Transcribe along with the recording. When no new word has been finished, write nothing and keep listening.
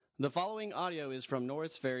The following audio is from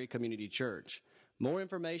Norris Ferry Community Church. More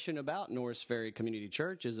information about Norris Ferry Community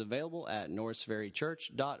Church is available at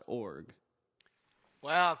norrisferrychurch.org.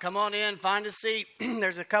 Well, come on in, find a seat.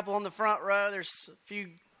 There's a couple on the front row. There's a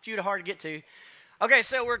few hard to get to. Okay,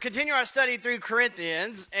 so we're continuing our study through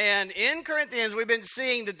Corinthians, and in Corinthians we've been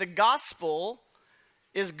seeing that the gospel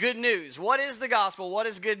is good news. What is the gospel? What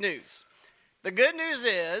is good news? The good news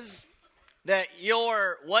is that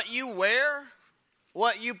what you wear,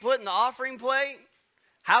 what you put in the offering plate,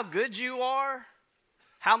 how good you are,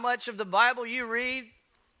 how much of the Bible you read,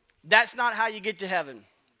 that's not how you get to heaven,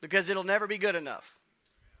 because it'll never be good enough.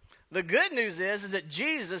 The good news is that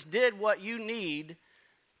Jesus did what you need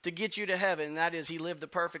to get you to heaven, and that is he lived the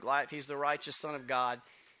perfect life. He's the righteous Son of God.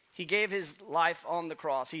 He gave his life on the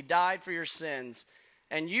cross. He died for your sins,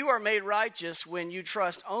 and you are made righteous when you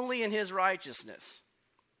trust only in his righteousness.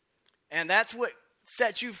 And that's what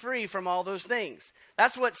sets you free from all those things.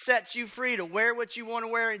 That's what sets you free to wear what you want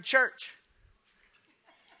to wear in church.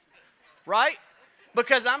 Right?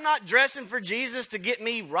 Because I'm not dressing for Jesus to get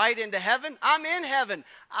me right into heaven. I'm in heaven.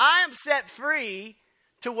 I am set free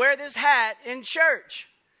to wear this hat in church.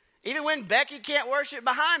 Even when Becky can't worship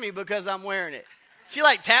behind me because I'm wearing it. She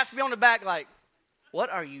taps me on the back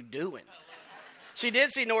what are you doing? She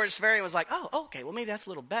did see Norris Ferry and was like, oh, okay, well maybe that's a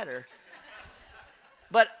little better.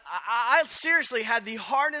 But I seriously had the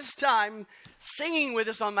hardest time singing with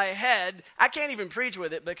this on my head. I can't even preach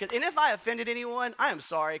with it. And if I offended anyone, I am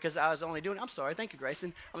sorry, because I was only doing it. I'm sorry. Thank you,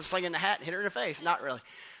 Grayson. I'm slinging the hat and hit her in the face. Not really.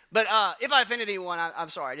 But if I offended anyone, I'm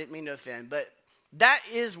sorry. I didn't mean to offend. But that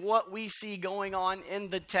is what we see going on in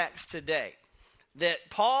the text today. That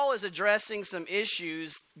Paul is addressing some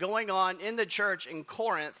issues going on in the church in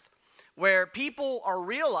Corinth where people are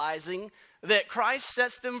realizing that Christ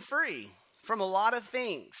sets them free from a lot of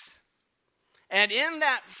things. And in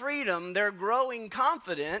that freedom, they're growing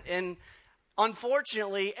confident and,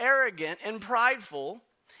 unfortunately, arrogant and prideful,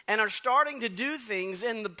 and are starting to do things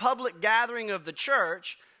in the public gathering of the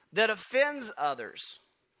church that offends others.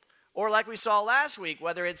 Or like we saw last week,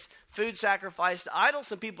 whether it's food sacrificed to idols,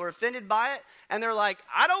 some people are offended by it, and they're like,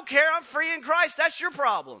 I don't care, I'm free in Christ, that's your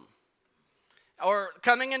problem. Or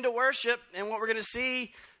coming into worship, and what we're going to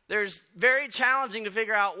see, there's very challenging to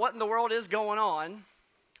figure out what in the world is going on,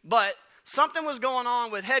 but something was going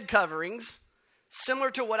on with head coverings,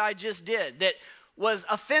 similar to what I just did, that was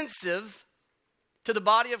offensive to the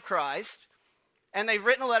body of Christ, and they've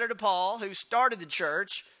written a letter to Paul, who started the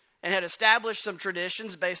church, and had established some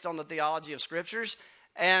traditions based on the theology of scriptures,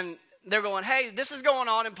 and they're going, hey, this is going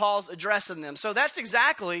on, and Paul's addressing them. So that's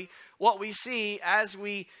exactly what we see as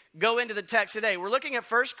we go into the text today. We're looking at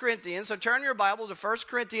 1 Corinthians, so turn your Bible to 1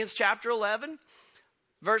 Corinthians chapter 11,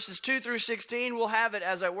 verses 2 through 16. We'll have it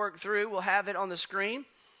as I work through. We'll have it on the screen.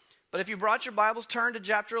 But if you brought your Bibles, turn to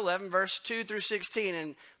chapter 11, verse 2 through 16.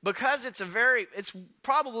 And because it's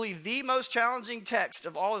probably the most challenging text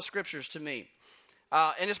of all the scriptures to me.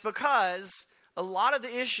 And it's because a lot of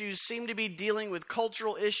the issues seem to be dealing with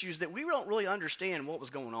cultural issues that we don't really understand what was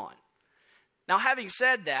going on. Now, having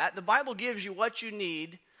said that, the Bible gives you what you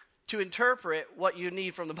need to interpret what you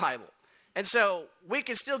need from the Bible. And so we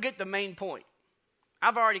can still get the main point.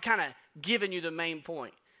 I've already kind of given you the main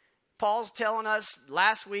point. Paul's telling us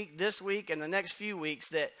last week, this week, and the next few weeks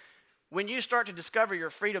that when you start to discover your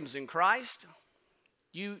freedoms in Christ,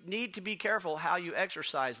 you need to be careful how you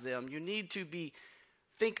exercise them. You need to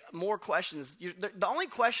think more questions. The only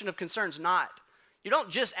question of concern is not, you don't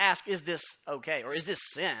just ask, is this okay? Or is this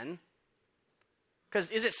sin? Because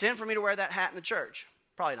is it sin for me to wear that hat in the church?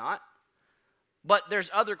 Probably not. But there's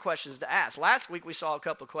other questions to ask. Last week we saw a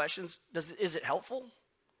couple of questions. Is it helpful?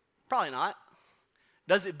 Probably not.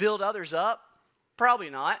 Does it build others up? Probably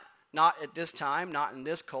not. Not at this time, not in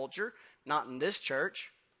this culture, not in this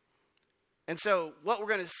church. And so what we're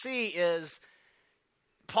going to see is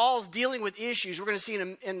Paul's dealing with issues. We're going to see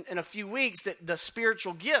in a few weeks that the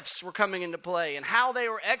spiritual gifts were coming into play, and how they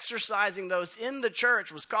were exercising those in the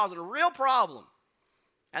church was causing a real problem.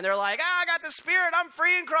 And they're like, I got the Spirit, I'm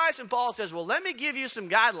free in Christ. And Paul says, well, let me give you some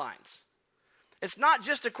guidelines. It's not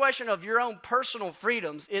just a question of your own personal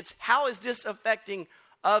freedoms. It's how is this affecting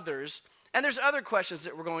others? And there's other questions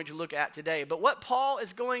that we're going to look at today. But what Paul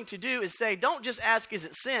is going to do is say, don't just ask, is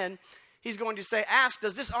it sin? He's going to say, ask,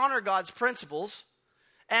 does this honor God's principles?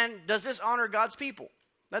 And does this honor God's people?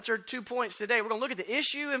 That's our 2 points today. We're going to look at the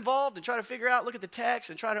issue involved and try to figure out, look at the text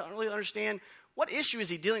and try to really understand what issue is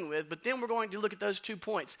he dealing with. But then we're going to look at those 2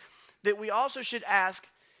 points. That we also should ask,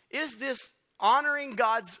 is this honoring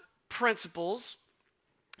God's principles?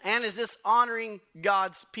 And is this honoring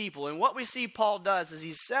God's people? And what we see Paul does is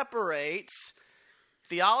he separates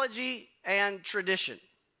theology and tradition.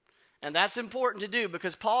 And that's important to do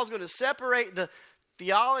because Paul's going to separate the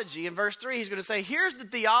theology. In verse 3, he's going to say, here's the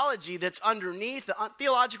theology that's underneath, the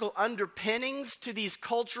theological underpinnings to these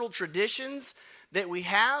cultural traditions that we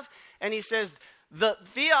have. And he says, the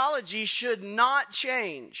theology should not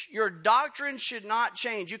change. Your doctrine should not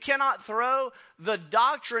change. You cannot throw the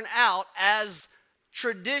doctrine out as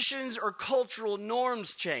traditions or cultural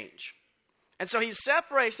norms change. And so he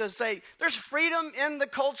separates us and say, there's freedom in the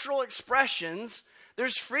cultural expressions.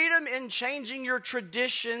 There's freedom in changing your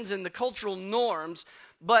traditions and the cultural norms.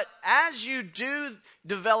 But as you do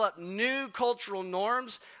develop new cultural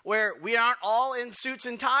norms where we aren't all in suits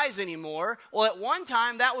and ties anymore, well, at one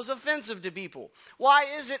time that was offensive to people. Why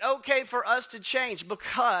is it okay for us to change?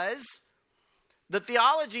 Because the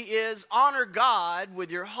theology is honor God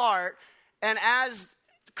with your heart, and as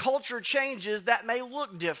culture changes, that may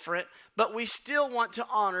look different, but we still want to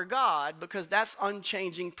honor God because that's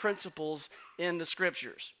unchanging principles in the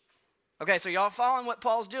scriptures. Okay, so y'all following what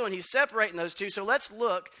Paul's doing? He's separating those two. So let's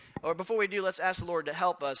look, or before we do, let's ask the Lord to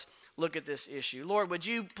help us look at this issue. Lord, would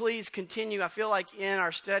you please continue? I feel like in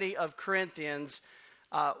our study of Corinthians,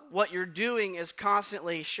 what you're doing is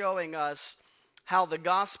constantly showing us how the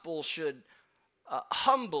gospel should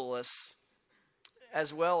humble us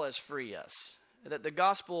as well as free us. That the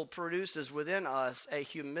gospel produces within us a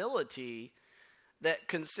humility that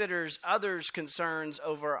considers others' concerns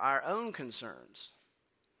over our own concerns.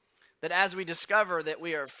 That as we discover that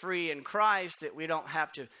we are free in Christ, that we don't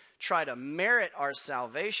have to try to merit our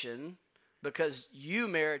salvation because you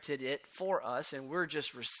merited it for us and we're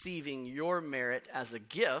just receiving your merit as a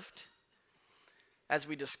gift. As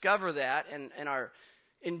we discover that and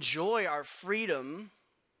enjoy our freedom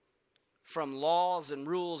from laws and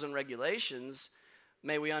rules and regulations,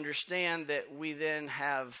 may we understand that we then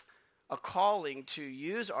have a calling to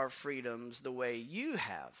use our freedoms the way you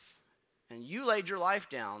have. And you laid your life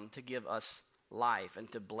down to give us life and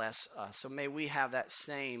to bless us. So may we have that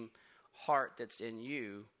same heart that's in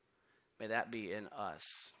you. May that be in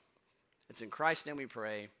us. It's in Christ's name we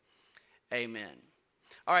pray. Amen.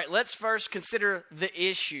 All right, let's first consider the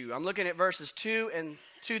issue. I'm looking at verses 2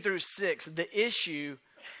 through 6, the issue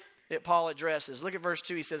that Paul addresses. Look at verse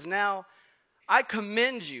 2. He says, now I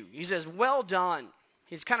commend you. He says, well done.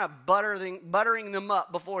 He's kind of buttering them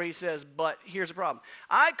up before he says, but here's the problem.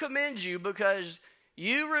 I commend you because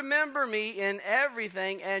you remember me in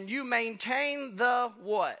everything and you maintain the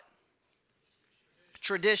what?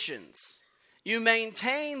 Traditions. You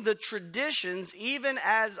maintain the traditions even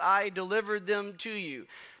as I delivered them to you.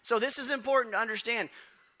 So this is important to understand.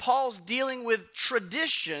 Paul's dealing with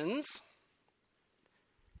traditions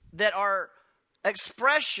that are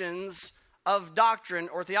expressions of doctrine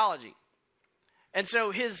or theology. And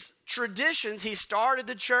so his traditions, he started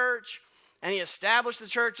the church and he established the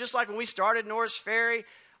church just like when we started Norris Ferry.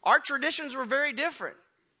 Our traditions were very different.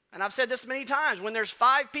 And I've said this many times. When there's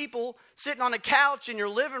 5 people sitting on a couch in your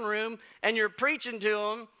living room and you're preaching to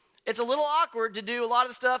them, it's a little awkward to do a lot of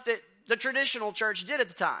the stuff that the traditional church did at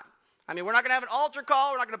the time. I mean, we're not going to have an altar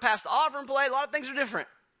call. We're not going to pass the offering plate. A lot of things are different.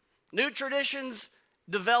 New traditions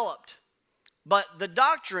developed. But the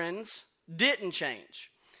doctrines didn't change.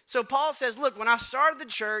 So Paul says, look, when I started the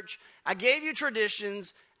church, I gave you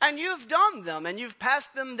traditions, and you've done them, and you've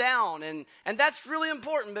passed them down. And that's really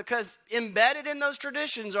important because embedded in those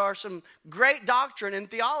traditions are some great doctrine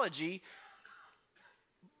and theology.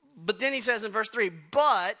 But then he says in verse 3,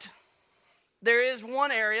 but there is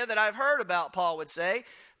one area that I've heard about, Paul would say,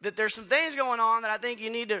 that there's some things going on that I think you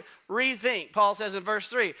need to rethink. Paul says in verse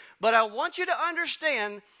 3, but I want you to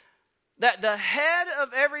understand that the head of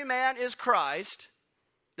every man is Christ.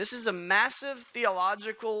 This is a massive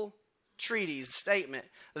theological treatise statement.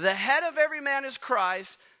 The head of every man is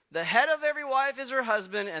Christ. The head of every wife is her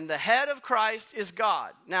husband. And the head of Christ is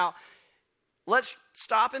God. Now, let's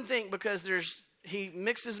stop and think because he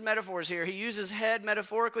mixes metaphors here. He uses head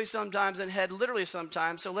metaphorically sometimes and head literally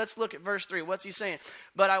sometimes. So let's look at verse 3. What's he saying?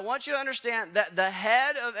 But I want you to understand that the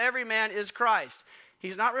head of every man is Christ.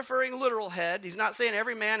 He's not referring literal head. He's not saying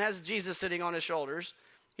every man has Jesus sitting on his shoulders.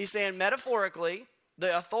 He's saying metaphorically,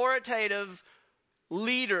 the authoritative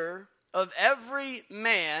leader of every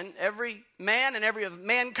man and every of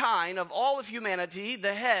mankind, of all of humanity,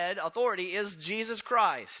 the head, authority, is Jesus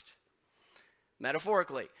Christ.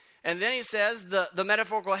 Metaphorically. And then he says the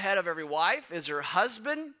metaphorical head of every wife is her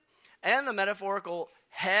husband, and the metaphorical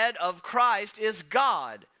head of Christ is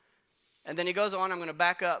God. And then he goes on, I'm going to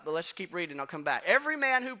back up, but let's keep reading, I'll come back. Every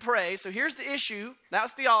man who prays, so here's the issue,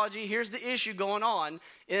 that's theology, here's the issue going on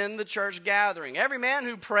in the church gathering. Every man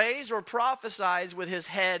who prays or prophesies with his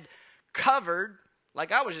head covered,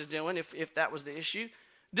 like I was just doing, if that was the issue,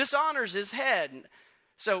 dishonors his head.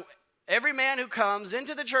 So every man who comes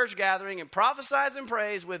into the church gathering and prophesies and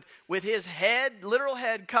prays with his head, literal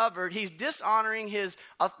head covered, he's dishonoring his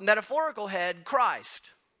metaphorical head,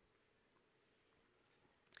 Christ.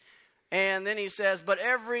 And then he says, but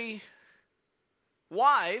every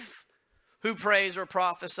wife who prays or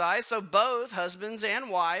prophesies, so both husbands and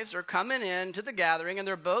wives are coming in to the gathering, and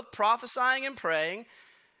they're both prophesying and praying,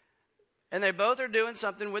 and they both are doing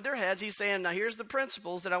something with their heads. He's saying, now here's the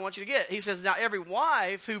principles that I want you to get. He says, now every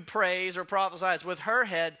wife who prays or prophesies with her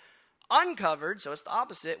head uncovered, so it's the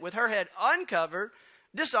opposite, with her head uncovered,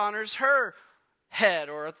 dishonors her head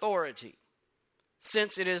or authority,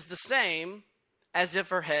 since it is the same as if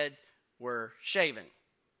her head were shaven.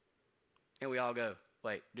 And we all go,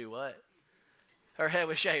 wait, do what? Her head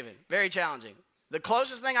was shaven. Very challenging. The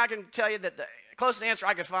closest thing I can tell you, that the closest answer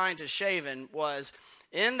I could find to shaven was,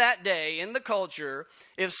 in that day, in the culture,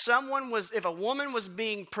 if a woman was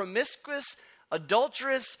being promiscuous,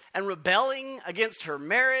 adulterous, and rebelling against her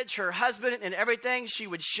marriage, her husband, and everything, she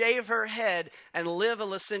would shave her head and live a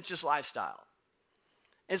licentious lifestyle.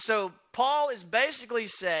 And so Paul is basically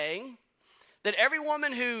saying that every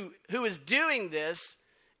woman who is doing this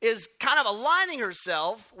is kind of aligning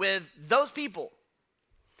herself with those people.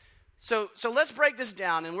 So let's break this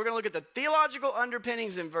down, and we're going to look at the theological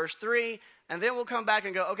underpinnings in verse 3, and then we'll come back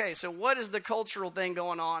and go, okay, so what is the cultural thing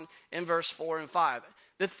going on in verse 4 and 5?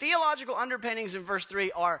 The theological underpinnings in verse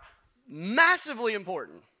 3 are massively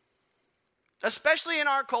important, especially in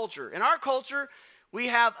our culture. In our culture, we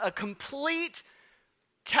have a complete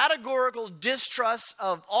categorical distrust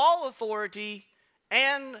of all authority,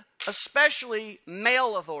 and especially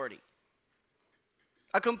male authority.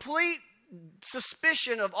 A complete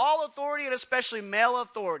suspicion of all authority, and especially male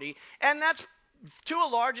authority. And that's, to a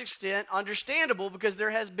large extent, understandable, because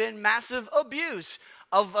there has been massive abuse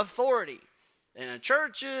of authority. In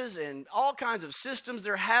churches and all kinds of systems,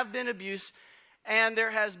 there have been abuse, and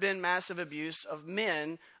there has been massive abuse of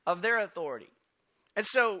men, of their authority. And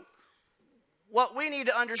so, what we need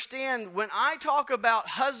to understand, when I talk about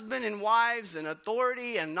husband and wives and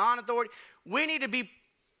authority and non-authority, we need to be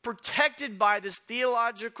protected by this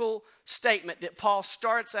theological statement that Paul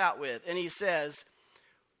starts out with. And he says,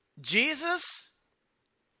 Jesus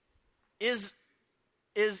is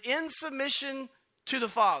in submission to the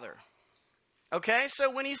Father. Okay, so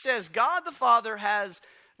when he says God the Father has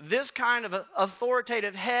this kind of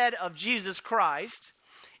authoritative head of Jesus Christ,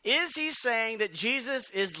 is he saying that Jesus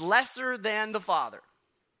is lesser than the Father?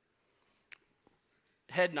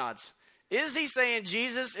 Head nods. Is he saying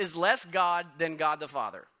Jesus is less God than God the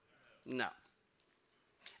Father? No.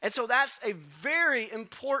 And so that's a very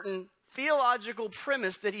important theological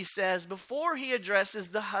premise that he says before he addresses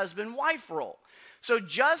the husband-wife role. So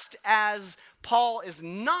just as Paul is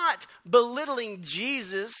not belittling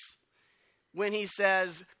Jesus when he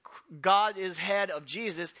says God is head of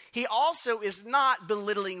Jesus, he also is not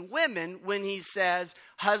belittling women when he says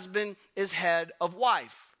husband is head of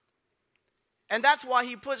wife. And that's why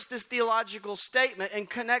he puts this theological statement and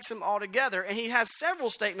connects them all together. And he has several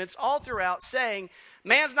statements all throughout saying,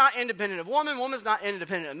 man's not independent of woman, woman's not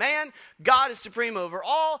independent of man, God is supreme over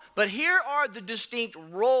all. But here are the distinct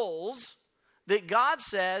roles that God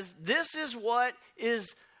says, this is what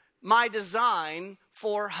is my design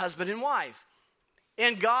for husband and wife.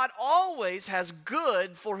 And God always has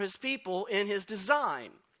good for his people in his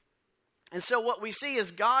design. And so what we see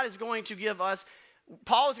is God is going to give us,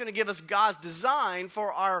 Paul is going to give us God's design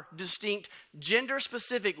for our distinct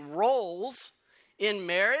gender-specific roles in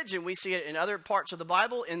marriage, and we see it in other parts of the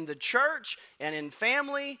Bible, in the church and in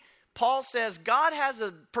family. Paul says God has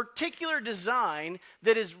a particular design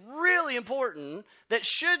that is really important, that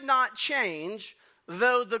should not change,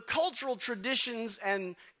 though the cultural traditions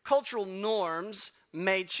and cultural norms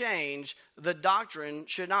may change, the doctrine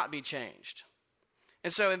should not be changed.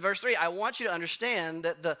 And so in verse 3, I want you to understand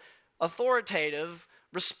that the authoritative,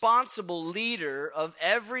 responsible leader of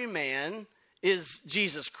every man is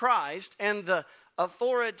Jesus Christ, and the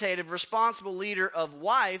authoritative, responsible leader of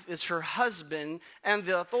wife is her husband, and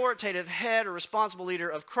the authoritative head or responsible leader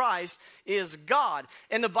of Christ is God.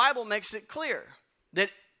 And the Bible makes it clear that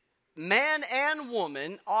man and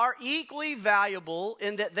woman are equally valuable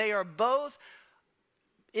in that they are both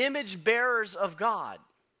image bearers of God.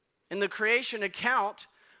 In the creation account,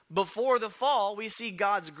 before the fall, we see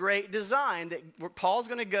God's great design. That Paul's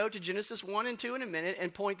going to go to Genesis 1 and 2 in a minute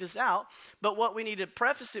and point this out. But what we need to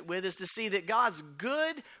preface it with is to see that God's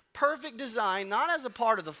good, perfect design, not as a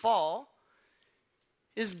part of the fall,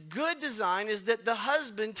 his good design is that the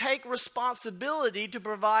husband take responsibility to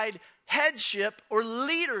provide headship or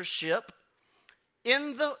leadership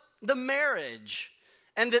in the marriage.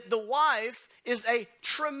 And that the wife is a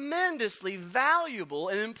tremendously valuable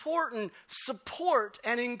and important support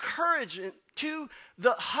and encouragement to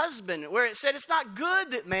the husband, where it said it's not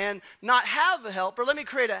good that man not have a helper. Let me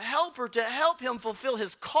create a helper to help him fulfill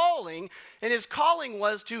his calling. And his calling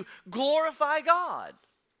was to glorify God.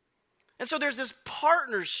 And so there's this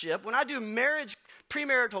partnership. When I do marriage,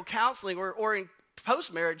 premarital counseling or in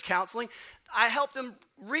post-marriage counseling, I help them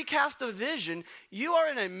recast the vision. You are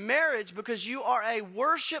in a marriage because you are a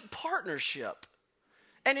worship partnership.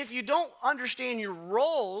 And if you don't understand your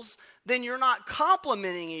roles, then you're not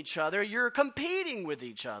complementing each other, you're competing with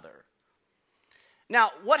each other.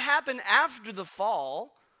 Now, what happened after the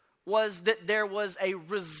fall was that there was a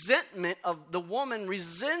resentment of the woman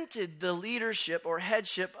resented the leadership or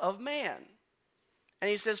headship of man.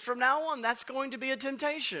 And he says, from now on, that's going to be a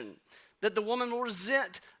temptation, that the woman will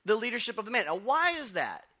resent the leadership of the man. Now, why is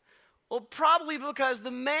that? Well, probably because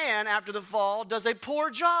the man, after the fall, does a poor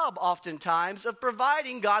job oftentimes of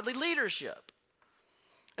providing godly leadership.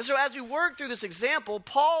 And so as we work through this example,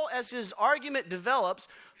 Paul, as his argument develops,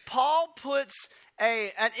 Paul puts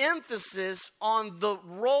an emphasis on the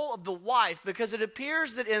role of the wife, because it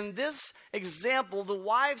appears that in this example, the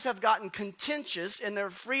wives have gotten contentious in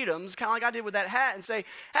their freedoms, kind of like I did with that hat, and say,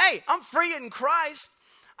 hey, I'm free in Christ.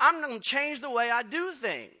 I'm going to change the way I do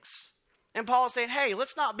things. And Paul is saying, hey,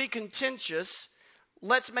 let's not be contentious.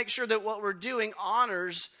 Let's make sure that what we're doing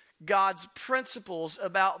honors God's principles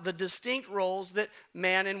about the distinct roles that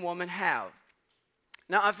man and woman have.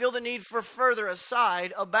 Now, I feel the need for further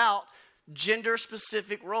aside about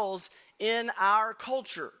gender-specific roles in our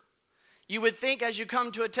culture. You would think as you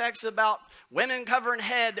come to a text about women covering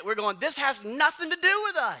head that we're going, this has nothing to do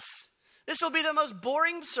with us. This will be the most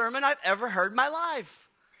boring sermon I've ever heard in my life.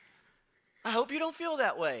 I hope you don't feel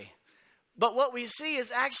that way. But what we see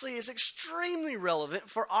is actually is extremely relevant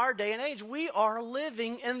for our day and age. We are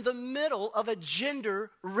living in the middle of a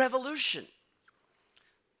gender revolution.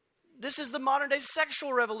 This is the modern day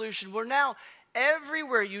sexual revolution, where now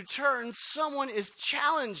everywhere you turn, someone is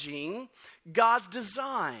challenging God's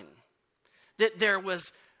design. That there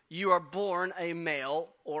was, you are born a male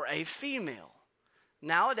or a female.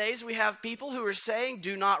 Nowadays, we have people who are saying,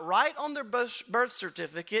 do not write on their birth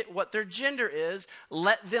certificate what their gender is.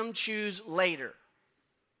 Let them choose later.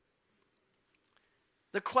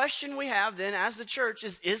 The question we have then as the church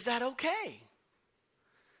is that okay?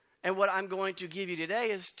 And what I'm going to give you today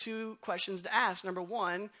is two questions to ask. Number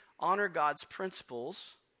one, honor God's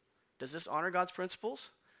principles. Does this honor God's principles?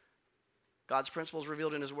 God's principles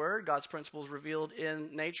revealed in his word. God's principles revealed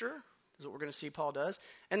in nature. Is what we're going to see Paul does.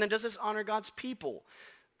 And then does this honor God's people?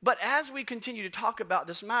 But as we continue to talk about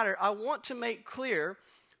this matter, I want to make clear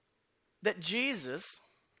that Jesus,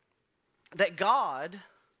 that God,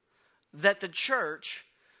 that the church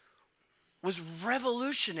was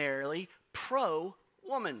revolutionarily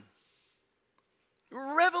pro-woman.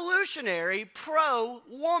 Revolutionary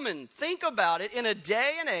pro-woman. Think about it. In a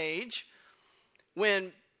day and age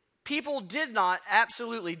when people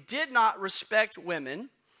absolutely did not respect women,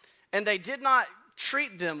 and they did not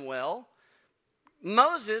treat them well,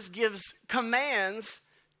 Moses gives commands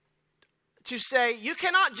to say, you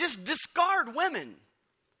cannot just discard women.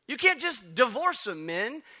 You can't just divorce them,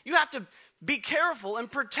 men. You have to be careful and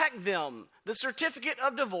protect them. The certificate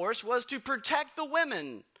of divorce was to protect the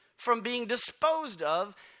women from being disposed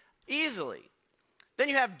of easily. Then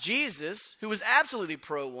you have Jesus, who was absolutely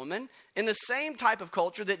pro-woman, in the same type of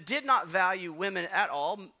culture that did not value women at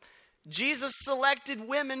all. Jesus selected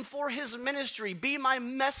women for his ministry. Be my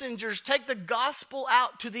messengers. Take the gospel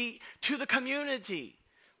out to the community.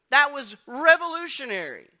 That was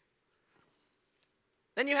revolutionary.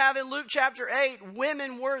 Then you have in Luke chapter 8,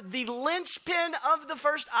 women were the linchpin of the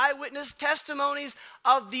first eyewitness testimonies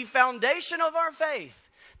of the foundation of our faith.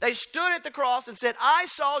 They stood at the cross and said, I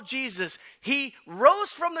saw Jesus. He rose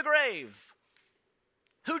from the grave.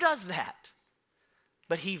 Who does that?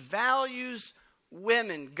 But he values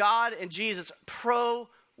women. God and Jesus,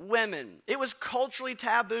 pro-women. It was culturally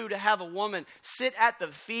taboo to have a woman sit at the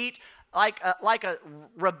feet like a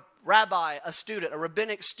rabbi, a student, a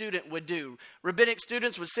rabbinic student would do. Rabbinic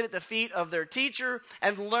students would sit at the feet of their teacher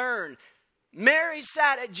and learn. Mary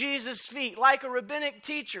sat at Jesus' feet like a rabbinic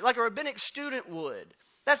teacher, like a rabbinic student would.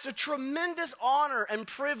 That's a tremendous honor and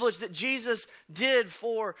privilege that Jesus did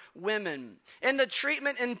for women. And the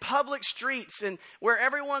treatment in public streets and where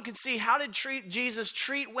everyone could see how did Jesus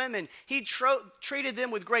treat women. He treated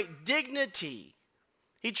them with great dignity.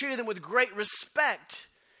 He treated them with great respect.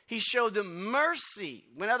 He showed them mercy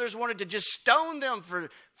when others wanted to just stone them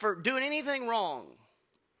for doing anything wrong.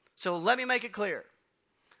 So let me make it clear.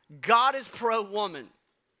 God is pro-woman.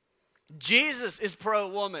 Jesus is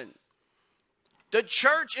pro-woman. The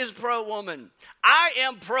church is pro-woman. I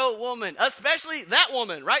am pro-woman, especially that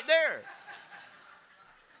woman right there.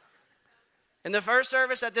 In the first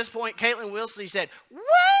service at this point, Caitlin Wilson said,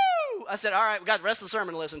 woo! I said, all right, we got the rest of the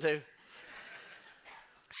sermon to listen to.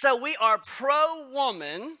 So we are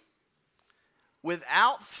pro-woman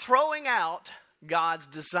without throwing out God's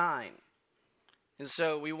design. And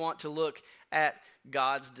so we want to look at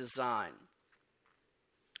God's design.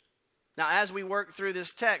 Now, as we work through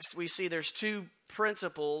this text, we see there's two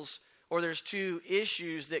principles, or there's two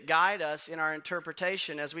issues that guide us in our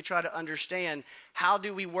interpretation as we try to understand how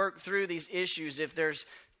do we work through these issues if there's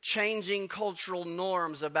changing cultural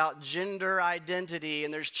norms about gender identity,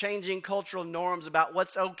 and there's changing cultural norms about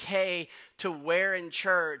what's okay to wear in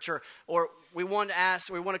church, or we want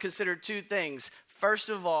to consider two things. First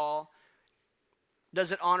of all,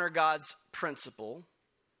 does it honor God's principle?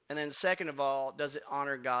 And then second of all, does it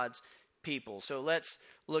honor God's people? So let's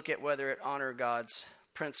look at whether it honor God's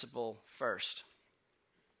principle first.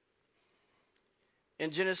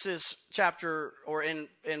 In Genesis chapter, or in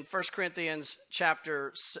 1 Corinthians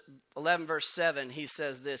chapter 11, verse 7, he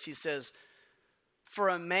says this. He says, "For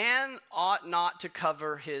a man ought not to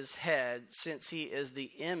cover his head, since he is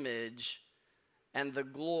the image and the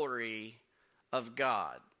glory of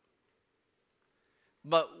God.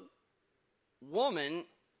 But woman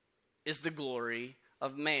is the glory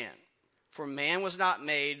of man. For man was not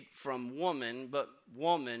made from woman, but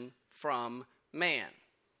woman from man.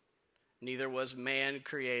 Neither was man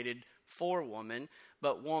created for woman,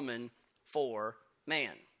 but woman for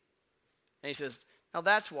man." And he says, now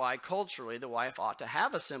that's why culturally the wife ought to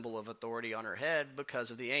have a symbol of authority on her head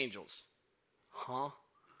because of the angels. Huh?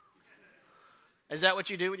 Is that what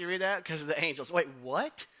you do when you read that? Because of the angels. Wait,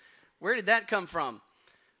 what? Where did that come from?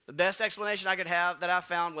 The best explanation I could have that I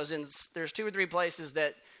found was there's 2 or 3 places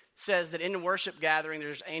that says that in the worship gathering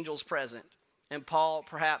there's angels present. And Paul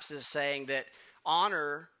perhaps is saying that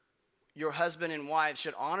your husband and wife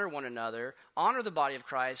should honor one another, honor the body of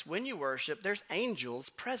Christ. When you worship, there's angels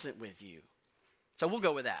present with you. So we'll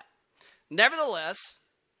go with that. Nevertheless,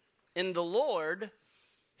 in the Lord,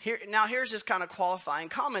 here's his kind of qualifying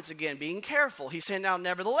comments again, being careful. He's saying, now,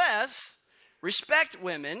 nevertheless, respect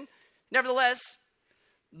women. Nevertheless,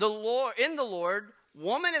 in the Lord,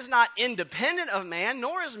 woman is not independent of man,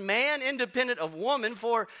 nor is man independent of woman.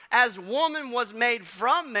 For as woman was made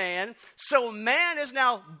from man, so man is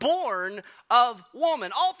now born of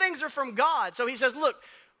woman. All things are from God. So he says, look,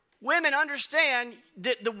 women, understand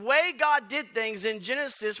that the way God did things in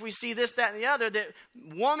Genesis, we see this, that, and the other, that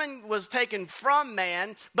woman was taken from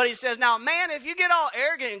man. But he says, now, man, if you get all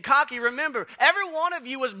arrogant and cocky, remember, every one of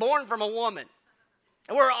you was born from a woman.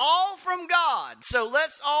 And we're all from God. So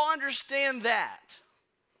let's all understand that.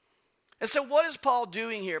 And so what is Paul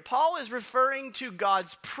doing here? Paul is referring to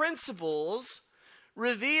God's principles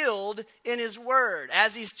revealed in his word.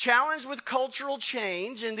 As he's challenged with cultural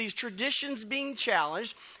change and these traditions being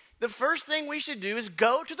challenged, the first thing we should do is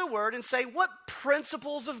go to the word and say, what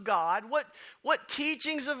principles of God, what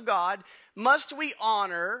teachings of God must we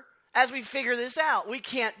honor as we figure this out? We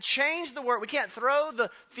can't change the word. We can't throw the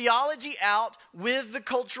theology out with the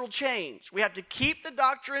cultural change. We have to keep the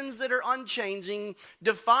doctrines that are unchanging,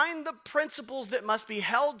 define the principles that must be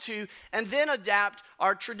held to, and then adapt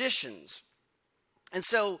our traditions. And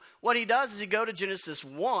so what he does is he go to Genesis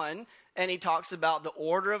 1, and he talks about the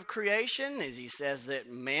order of creation. As he says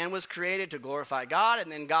that man was created to glorify God.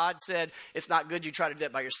 And then God said, it's not good you try to do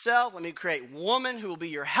that by yourself. Let me create woman who will be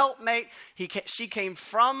your helpmate. She came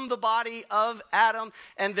from the body of Adam.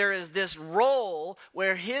 And there is this role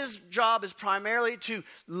where his job is primarily to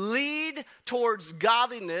lead towards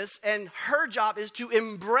godliness. And her job is to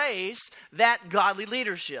embrace that godly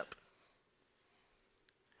leadership.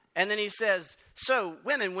 And then he says, so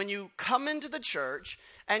women, when you come into the church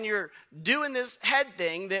and you're doing this head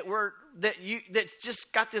thing that's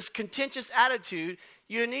just got this contentious attitude,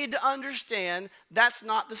 you need to understand that's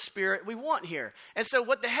not the spirit we want here. And so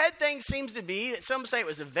what the head thing seems to be, some say it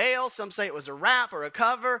was a veil, some say it was a wrap or a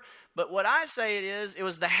cover, but what I say it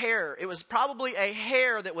was the hair. It was probably a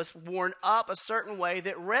hair that was worn up a certain way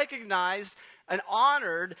that recognized and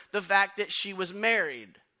honored the fact that she was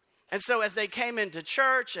married. And so as they came into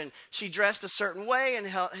church and she dressed a certain way and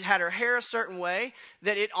had her hair a certain way,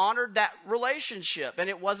 that it honored that relationship and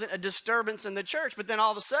it wasn't a disturbance in the church. But then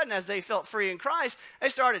all of a sudden, as they felt free in Christ, they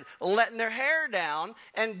started letting their hair down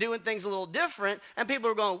and doing things a little different. And people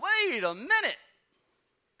are going, wait a minute.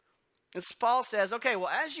 And Paul says, okay, well,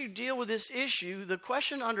 as you deal with this issue, the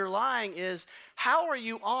question underlying is, how are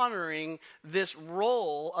you honoring this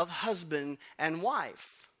role of husband and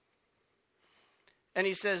wife? And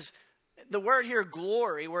he says, the word here,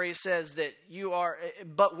 glory, where he says that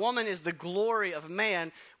but woman is the glory of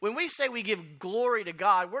man. When we say we give glory to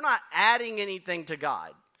God, we're not adding anything to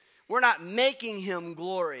God. We're not making him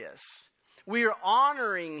glorious. We are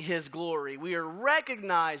honoring his glory. We are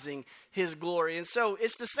recognizing his glory. And so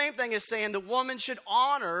it's the same thing as saying the woman should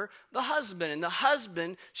honor the husband, and the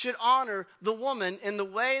husband should honor the woman in the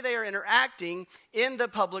way they are interacting in the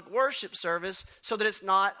public worship service so that it's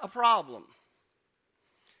not a problem.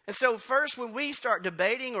 And so first, when we start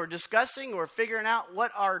debating or discussing or figuring out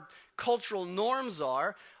what our cultural norms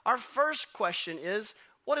are, our first question is,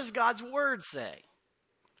 what does God's word say?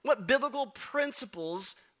 What biblical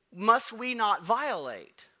principles must we not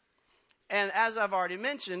violate? And as I've already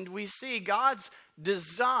mentioned, we see God's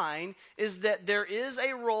design is that there is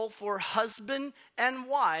a role for husband and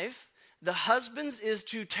wife. The husband's is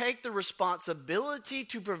to take the responsibility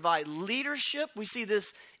to provide leadership. We see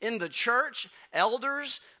this in the church.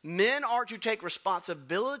 Elders, men are to take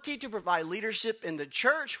responsibility to provide leadership in the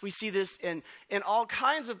church. We see this in all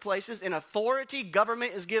kinds of places. In authority,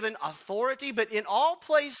 government is given authority. But in all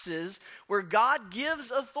places where God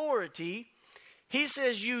gives authority, he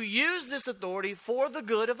says you use this authority for the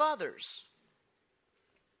good of others.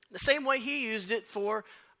 The same way he used it for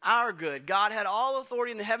our good. God had all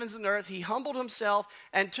authority in the heavens and earth. He humbled himself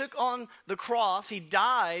and took on the cross. He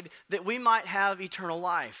died that we might have eternal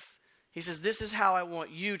life. He says, this is how I want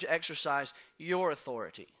you to exercise your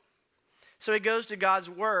authority. So he goes to God's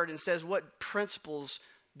word and says, what principles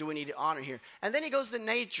do we need to honor here? And then he goes to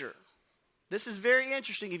nature. This is very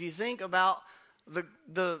interesting if you think about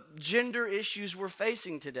the gender issues we're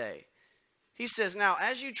facing today. He says, now,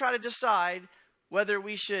 as you try to decide whether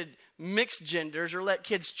we should mix genders or let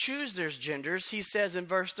kids choose their genders, he says in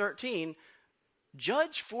verse 13,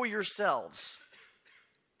 judge for yourselves.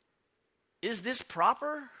 Is this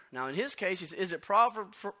proper? Now, in his case, he says, is it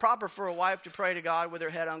proper for a wife to pray to God with her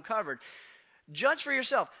head uncovered? Judge for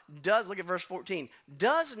yourself. Look at verse 14.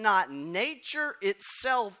 Does not nature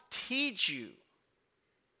itself teach you?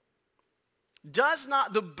 Does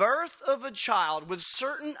not the birth of a child with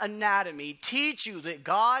certain anatomy teach you that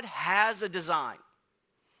God has a design?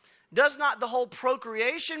 Does not the whole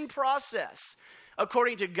procreation process,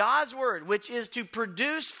 according to God's word, which is to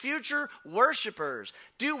produce future worshipers,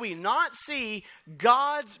 do we not see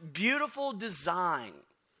God's beautiful design?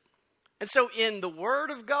 And so in the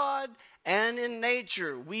word of God and in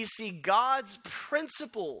nature, we see God's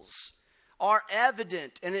principles are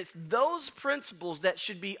evident, and it's those principles that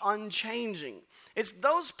should be unchanging. It's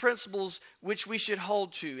those principles which we should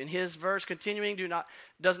hold to. In his verse, continuing,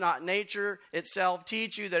 does not nature itself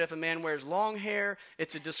teach you that if a man wears long hair,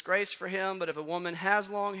 it's a disgrace for him, but if a woman has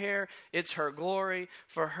long hair, it's her glory,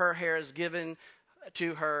 for her hair is given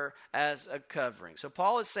to her as a covering. So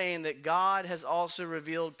Paul is saying that God has also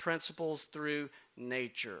revealed principles through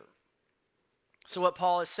nature. So what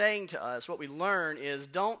Paul is saying to us, what we learn is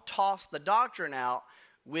don't toss the doctrine out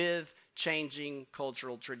with changing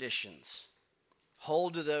cultural traditions.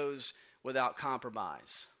 Hold to those without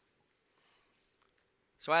compromise.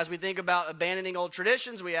 So as we think about abandoning old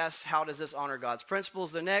traditions, we ask, how does this honor God's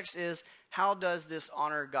principles? The next is, how does this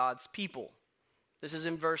honor God's people? This is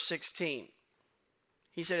in verse 16.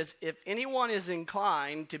 He says, if anyone is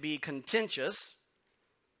inclined to be contentious,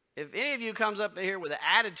 if any of you comes up here with an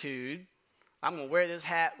attitude, I'm going to wear this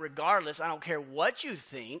hat regardless, I don't care what you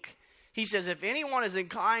think. He says, if anyone is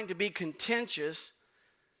inclined to be contentious,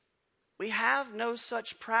 we have no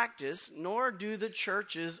such practice, nor do the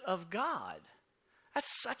churches of God.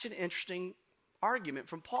 That's such an interesting argument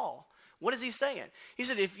from Paul. What is he saying? He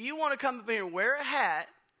said, if you want to come up here and wear a hat,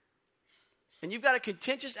 and you've got a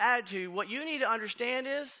contentious attitude, what you need to understand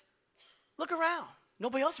is, look around.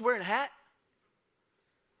 Nobody else is wearing a hat.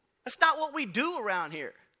 That's not what we do around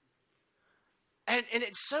here. And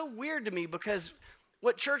it's so weird to me because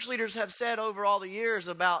what church leaders have said over all the years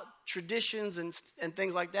about traditions and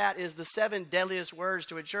things like that is the 7 deadliest words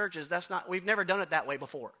to a church is we've never done it that way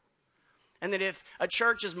before. And that if a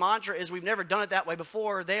church's mantra is we've never done it that way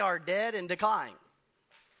before, they are dead and declining.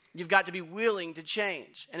 You've got to be willing to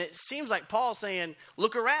change. And it seems like Paul's saying,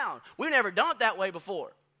 look around. We've never done it that way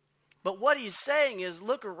before. But what he's saying is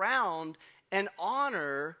look around and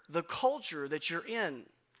honor the culture that you're in.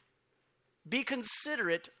 Be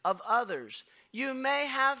considerate of others. You may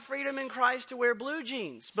have freedom in Christ to wear blue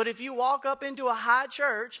jeans, but if you walk up into a high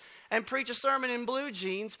church and preach a sermon in blue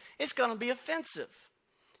jeans, it's going to be offensive.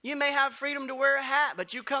 You may have freedom to wear a hat,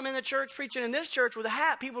 but you come in the church preaching in this church with a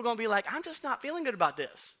hat, people are going to be like, I'm just not feeling good about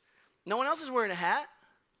this. No one else is wearing a hat.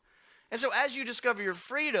 And so as you discover your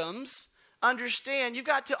freedoms, understand you've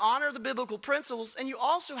got to honor the biblical principles, and you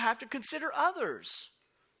also have to consider others.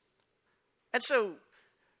 And so,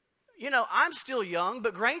 I'm still young,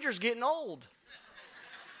 but Granger's getting old.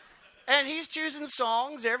 And he's choosing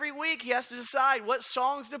songs every week. He has to decide what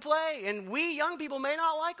songs to play. And we young people may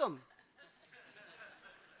not like them.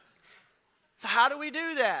 So how do we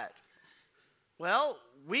do that? Well,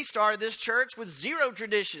 we started this church with 0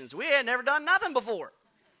 traditions. We had never done nothing before.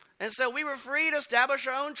 And so we were free to establish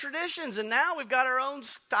our own traditions. And now we've got our own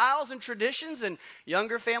styles and traditions. And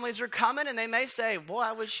younger families are coming and they may say, boy,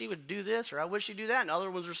 I wish she would do this or I wish she'd do that. And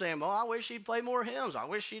other ones are saying, well, I wish she'd play more hymns. I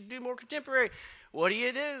wish she'd do more contemporary. What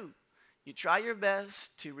do? You try your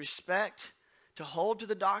best to respect, to hold to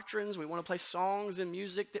the doctrines. We want to play songs and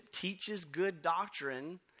music that teaches good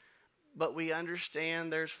doctrine. But we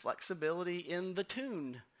understand there's flexibility in the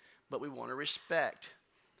tune. But we want to respect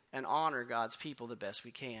and honor God's people the best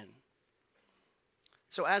we can.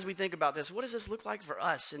 So as we think about this, what does this look like for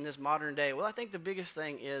us in this modern day? Well, I think the biggest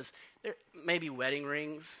thing is there maybe wedding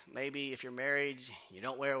rings. Maybe if you're married, you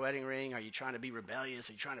don't wear a wedding ring. Are you trying to be rebellious?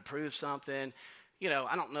 Are you trying to prove something?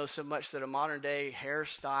 I don't know so much that a modern day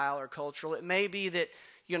hairstyle or cultural. It may be that,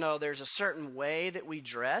 there's a certain way that we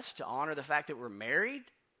dress to honor the fact that we're married.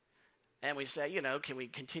 And we say, can we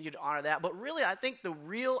continue to honor that? But really, I think the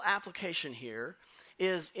real application here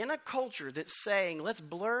is in a culture that's saying, let's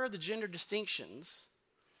blur the gender distinctions,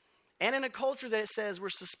 and in a culture that says we're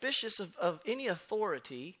suspicious of any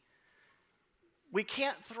authority, we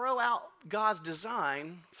can't throw out God's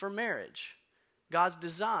design for marriage, God's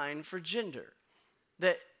design for gender.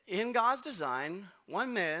 That in God's design,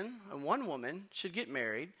 one man and one woman should get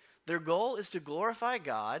married. Their goal is to glorify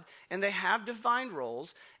God, and they have defined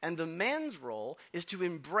roles, and the man's role is to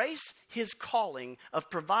embrace his calling of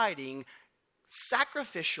providing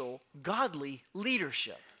sacrificial, godly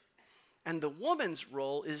leadership. And the woman's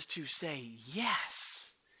role is to say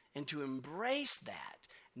yes and to embrace that,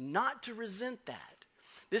 not to resent that.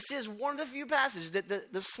 This is one of the few passages that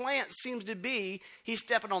the slant seems to be, he's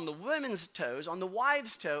stepping on the women's toes, on the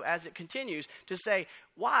wives' toe as it continues to say,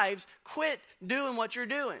 wives, quit doing what you're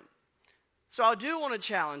doing. So I do want to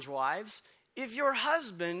challenge wives. If your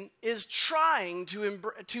husband is trying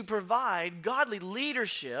to provide godly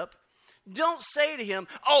leadership, don't say to him,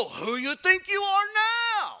 oh, who you think you are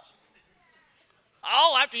now?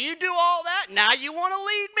 Oh, after you do all that, now you want to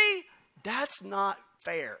lead me? That's not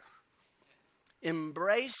fair.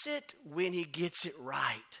 Embrace it when he gets it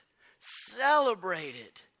right. Celebrate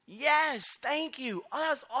it. Yes, thank you. Oh,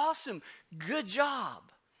 that's awesome. Good job.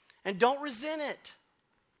 And don't resent it.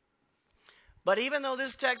 But even though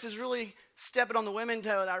this text is really stepping on the women's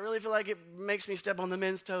toe, I really feel like it makes me step on the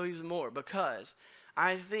men's toe even more, because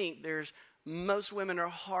I think most women are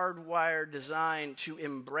hardwired, designed to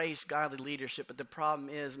embrace godly leadership, but the problem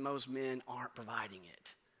is most men aren't providing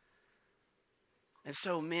it. And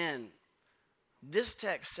so men, this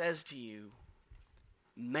text says to you,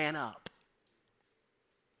 man up.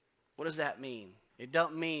 What does that mean? It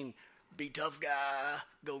don't mean be tough guy,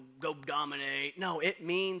 go dominate. No, it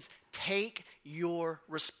means take your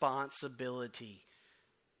responsibility.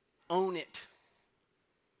 Own it.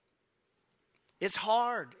 It's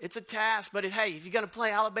hard. It's a task. But hey, if you're going to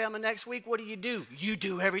play Alabama next week, what do? You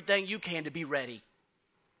do everything you can to be ready.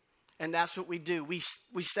 And that's what we do. We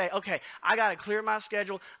say, okay, I got to clear my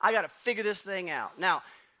schedule. I got to figure this thing out. Now,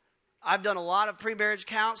 I've done a lot of pre-marriage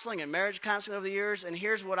counseling and marriage counseling over the years, and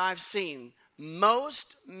here's what I've seen.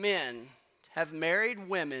 Most men have married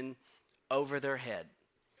women over their head.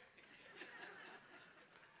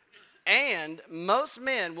 And most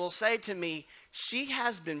men will say to me, she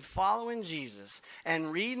has been following Jesus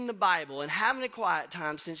and reading the Bible and having a quiet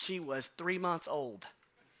time since she was 3 months old.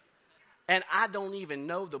 And I don't even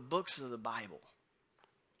know the books of the Bible.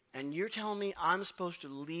 And you're telling me I'm supposed to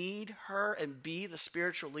lead her and be the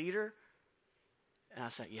spiritual leader? And I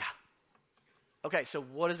said, yeah. Okay, so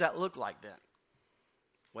what does that look like then?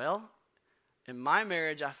 Well, in my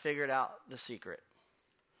marriage, I figured out the secret.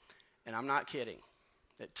 And I'm not kidding.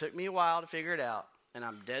 It took me a while to figure it out, and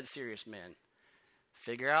I'm dead serious, men.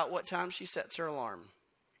 Figure out what time she sets her alarm.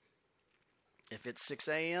 If it's 6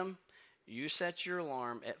 a.m., you set your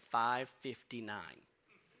alarm at 5:59.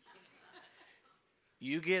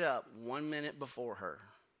 You get up 1 minute before her,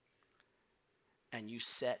 and you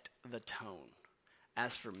set the tone.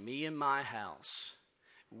 As for me and my house,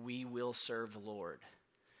 we will serve the Lord.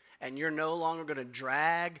 And you're no longer going to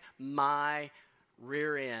drag my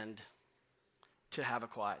rear end to have a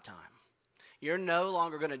quiet time. You're no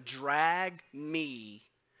longer going to drag me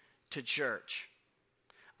to church.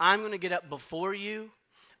 I'm going to get up before you.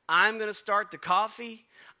 I'm going to start the coffee.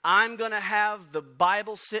 I'm going to have the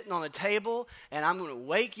Bible sitting on the table, and I'm going to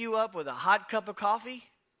wake you up with a hot cup of coffee.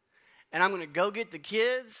 and I'm going to go get the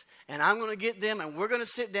kids, and I'm going to get them, and we're going to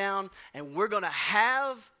sit down, and we're going to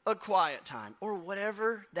have a quiet time, or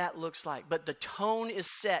whatever that looks like. But the tone is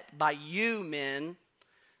set by you, men,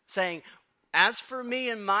 saying, as for me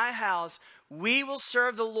and my house, we will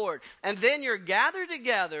serve the Lord. And then you're gathered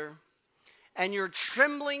together, and you're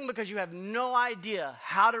trembling because you have no idea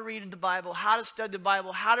how to read the Bible, how to study the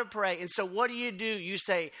Bible, how to pray. And so what do? You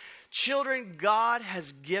say, children, God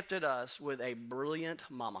has gifted us with a brilliant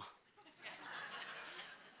mama.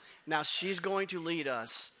 Now she's going to lead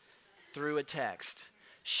us through a text.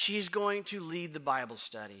 She's going to lead the Bible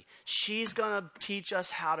study. She's going to teach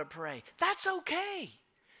us how to pray. That's okay.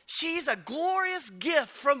 She's a glorious gift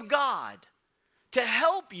from God to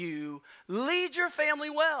help you lead your family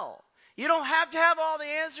well. You don't have to have all the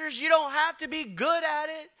answers. You don't have to be good at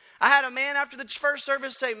it. I had a man after the first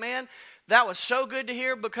service say, man, that was so good to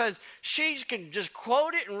hear because she can just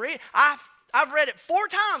quote it and read it. I've read it 4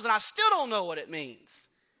 times and I still don't know what it means.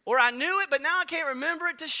 Or I knew it, but now I can't remember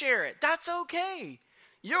it to share it. That's okay.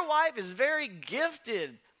 Your wife is very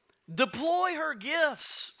gifted. Deploy her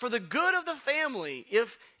gifts for the good of the family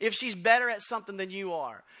if she's better at something than you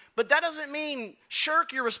are. But that doesn't mean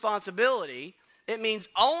shirk your responsibility. It means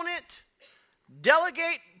own it,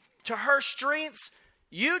 delegate to her strengths.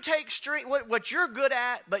 You take strength, what you're good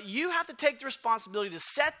at, but you have to take the responsibility to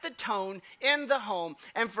set the tone in the home.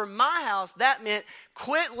 And for my house, that meant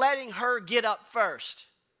quit letting her get up first.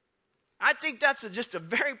 I think that's just a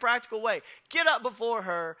very practical way. Get up before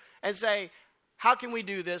her and say, how can we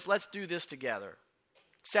do this? Let's do this together.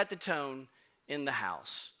 Set the tone in the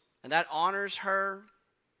house. And that honors her.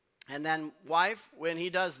 And then wife, when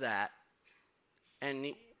he does that, and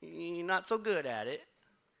you're not so good at it,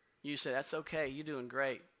 you say, that's okay, you're doing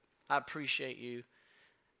great. I appreciate you.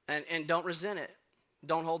 And don't resent it.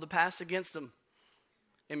 Don't hold the past against them.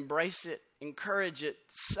 Embrace it, encourage it,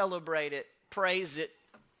 celebrate it, praise it.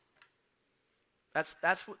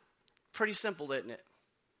 That's what, pretty simple, isn't it?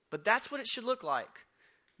 But that's what it should look like.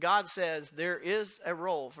 God says there is a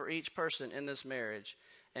role for each person in this marriage.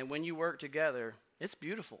 And when you work together, it's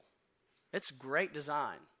beautiful. It's great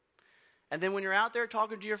design. And then when you're out there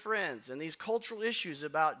talking to your friends and these cultural issues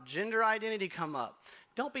about gender identity come up,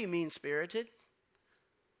 don't be mean-spirited.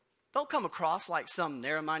 Don't come across like some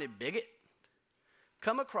narrow-minded bigot.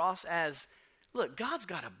 Come across as, look, God's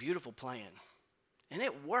got a beautiful plan. And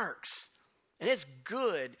it works. And it's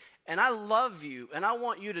good. And I love you. And I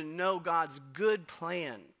want you to know God's good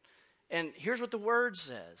plan. And here's what the Word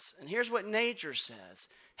says. And here's what nature says.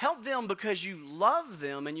 Help them because you love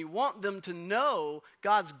them and you want them to know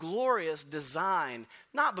God's glorious design.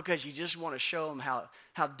 Not because you just want to show them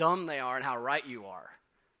how dumb they are and how right you are.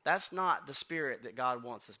 That's not the spirit that God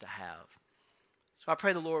wants us to have. So I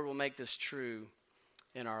pray the Lord will make this true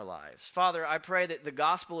in our lives. Father, I pray that the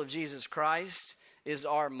gospel of Jesus Christ is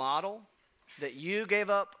our model. That you gave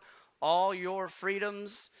up all your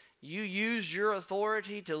freedoms. You used your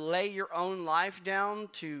authority to lay your own life down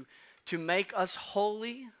to make us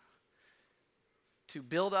holy, to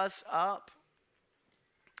build us up.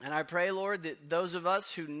 And I pray, Lord, that those of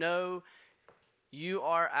us who know you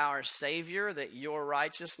are our Savior, that your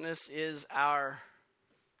righteousness is our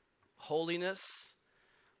holiness,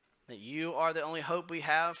 that you are the only hope we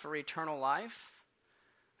have for eternal life.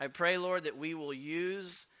 I pray, Lord, that we will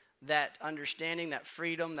use that understanding, that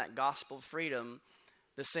freedom, that gospel freedom,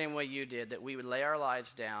 the same way you did, that we would lay our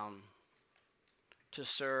lives down to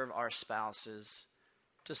serve our spouses,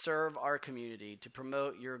 to serve our community, to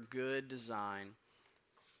promote your good design,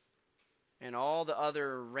 and all the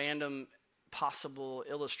other random possible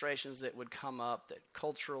illustrations that would come up, that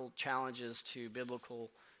cultural challenges to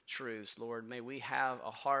biblical truths. Lord, may we have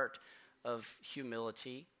a heart of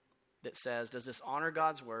humility that says, does this honor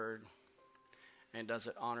God's word, and does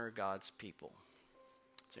it honor God's people?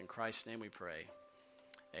 It's in Christ's name we pray.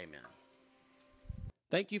 Amen.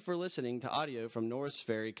 Thank you for listening to audio from Norris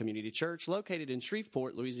Ferry Community Church located in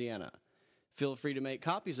Shreveport, Louisiana. Feel free to make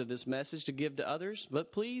copies of this message to give to others,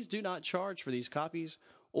 but please do not charge for these copies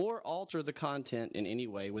or alter the content in any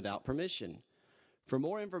way without permission. For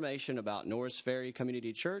more information about Norris Ferry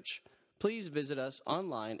Community Church, please visit us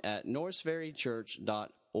online at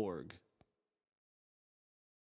norrisferrychurch.org.